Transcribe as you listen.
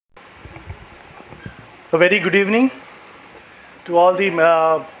A very good evening to all the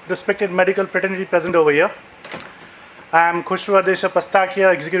respected medical fraternity present over here. I am Khushroo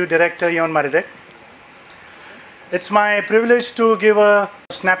Pastakia, Executive Director, Eon Meditech. It's my privilege to give a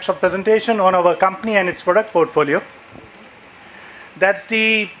snapshot presentation on our company and its product portfolio. That's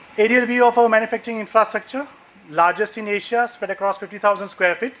the aerial view of our manufacturing infrastructure, largest in Asia, spread across 50,000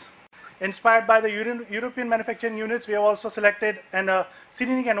 square feet. Inspired by the European manufacturing units, we have also selected a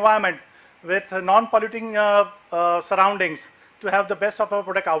scenic environment with non-polluting surroundings to have the best of our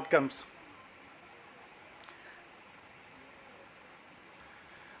product outcomes.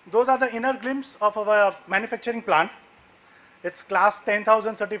 Those are the inner glimpse of our manufacturing plant. It's class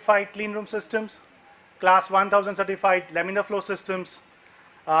 10,000 certified clean room systems, class 1,000 certified laminar flow systems,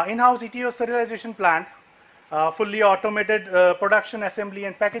 in-house ETO sterilization plant, fully automated production, assembly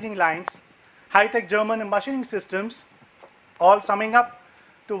and packaging lines, high-tech German machining systems, all summing up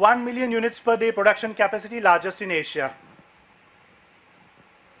to 1 million units per day production capacity, largest in Asia.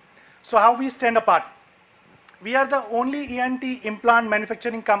 So how we stand apart? We are the only ENT implant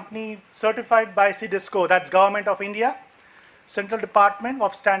manufacturing company certified by CDSCO, that's Government of India, Central Department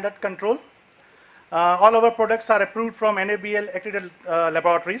of Standard Control. All our products are approved from NABL accredited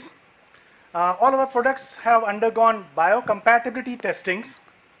laboratories. All our products have undergone biocompatibility testings.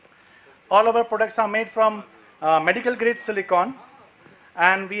 All our products are made from medical grade silicon,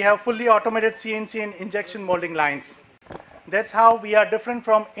 and we have fully automated CNC and injection molding lines. That's how we are different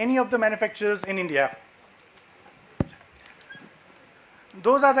from any of the manufacturers in India.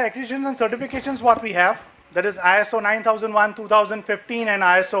 Those are the accreditations and certifications what we have. That is ISO 9001 2015 and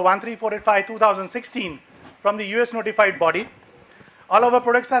ISO 13485 2016 from the US notified body. All our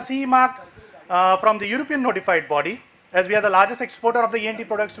products are CE marked from the European notified body, as we are the largest exporter of the ENT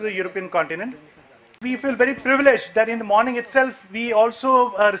products to the European continent. We feel very privileged that in the morning itself, we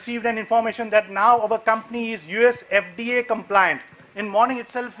also received an information that now our company is US FDA compliant. In morning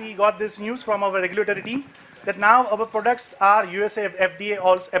itself, we got this news from our regulatory team that now our products are US FDA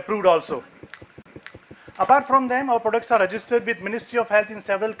approved also. Apart from them, our products are registered with Ministry of Health in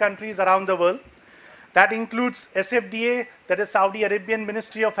several countries around the world. That includes SFDA, that is Saudi Arabian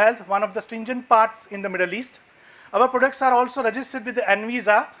Ministry of Health, one of the stringent parts in the Middle East. Our products are also registered with the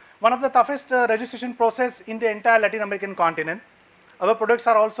ANVISA, one of the toughest registration process in the entire Latin American continent. Our products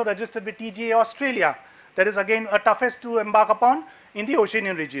are also registered with TGA Australia, that is again a toughest to embark upon in the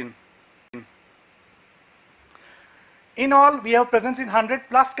Oceanian region. In all, we have presence in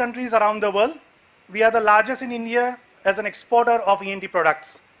 100+ countries around the world. We are the largest in India as an exporter of ENT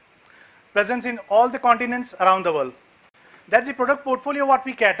products. Presence in all the continents around the world. That's the product portfolio what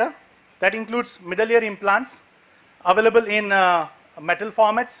we cater. That includes middle ear implants, available in metal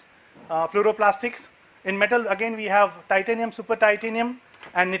formats, fluoroplastics. In metal, again, we have titanium, super titanium,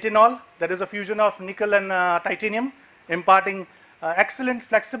 and nitinol. That is a fusion of nickel and titanium, imparting excellent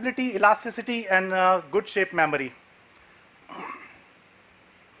flexibility, elasticity, and good shape memory.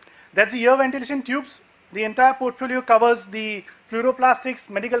 That's the ear ventilation tubes. The entire portfolio covers the fluoroplastics,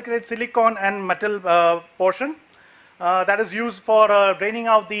 medical grade silicone, and metal portion that is used for draining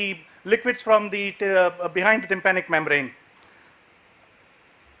out the liquids from the behind the tympanic membrane.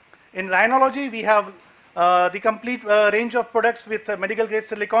 In rhinology, we have the complete range of products with medical grade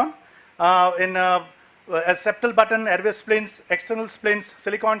silicone as septal button, airway splints, external splints,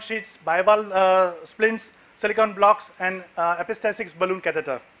 silicone sheets, bivalve splints, silicone blocks, and epistaxis balloon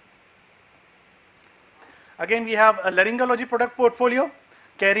catheter. Again, we have a laryngology product portfolio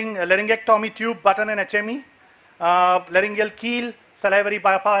carrying a laryngectomy tube, button, and HME, laryngeal keel, salivary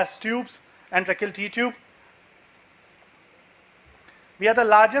bypass tubes, and tracheal T-tube. We are the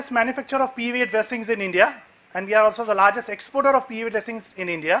largest manufacturer of PVA dressings in India, and we are also the largest exporter of PVA dressings in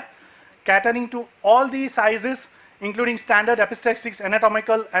India, catering to all the sizes, including standard, epistaxis,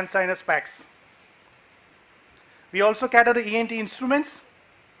 anatomical, and sinus packs. We also cater the ENT instruments.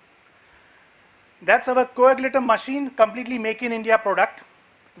 That's our coagulator machine, completely make in India product.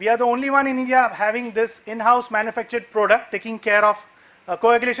 We are the only one in India having this in-house manufactured product taking care of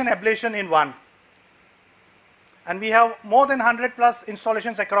coagulation ablation in one. And we have more than 100+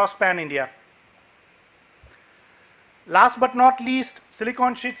 installations across pan-India. Last but not least,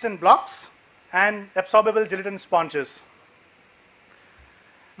 silicone sheets and blocks and absorbable gelatin sponges.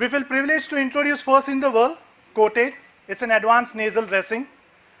 We feel privileged to introduce first in the world, Coated. It's an advanced nasal dressing.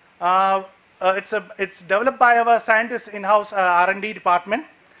 It's developed by our scientists in-house R&D department,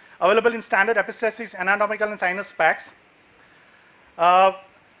 available in standard epistaxis, anatomical, and sinus packs.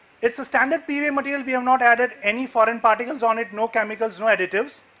 It's a standard PVA material. We have not added any foreign particles on it, no chemicals, no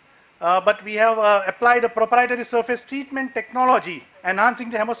additives. But we have applied a proprietary surface treatment technology,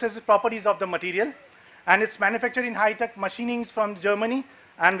 enhancing the hemostasis properties of the material. and it's manufactured in high-tech machinings from Germany,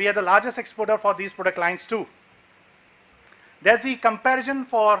 and we are the largest exporter for these product lines too. There's the comparison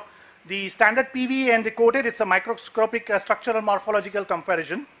for the standard PVA and the coated. It's a microscopic structural morphological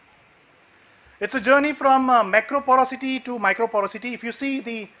comparison. It's a journey from macro porosity to micro porosity. If you see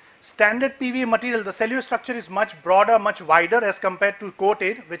the standard PVA material, the cellular structure is much broader, much wider as compared to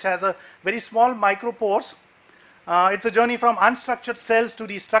coated, which has a very small micropores. It's a journey from unstructured cells to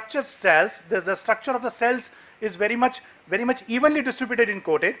the structured cells. The structure of the cells is very much evenly distributed in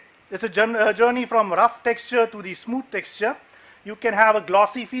coated. It's a journey from rough texture to the smooth texture. You can have a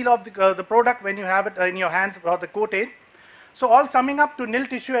glossy feel of the product when you have it in your hands or the coated. So all summing up to nil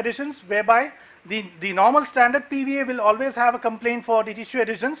tissue adhesions, whereby the normal standard PVA will always have a complaint for the tissue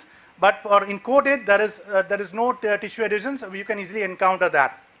adhesions, but for in coated there is no tissue adhesions. You can easily encounter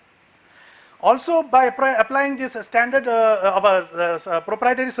that. Also, by applying this standard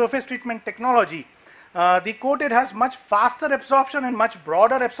proprietary surface treatment technology, the coated has much faster absorption and much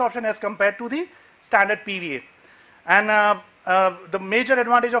broader absorption as compared to the standard PVA. And the major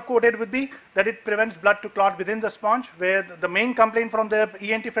advantage of coated would be that it prevents blood to clot within the sponge, where the main complaint from the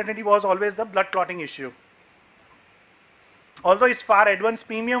ENT fraternity was always the blood clotting issue. Although it's far advanced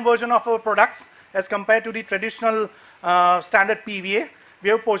premium version of our products as compared to the traditional standard PVA, we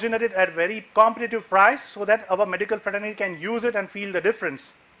have positioned it at very competitive price so that our medical fraternity can use it and feel the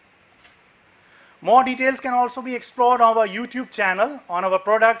difference. More details can also be explored on our YouTube channel, on our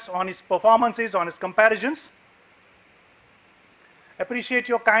products, on its performances, on its comparisons. Appreciate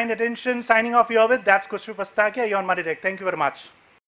your kind attention. Signing off here with, that's Khushroo Pastakia, Eon Meditech. Thank you very much.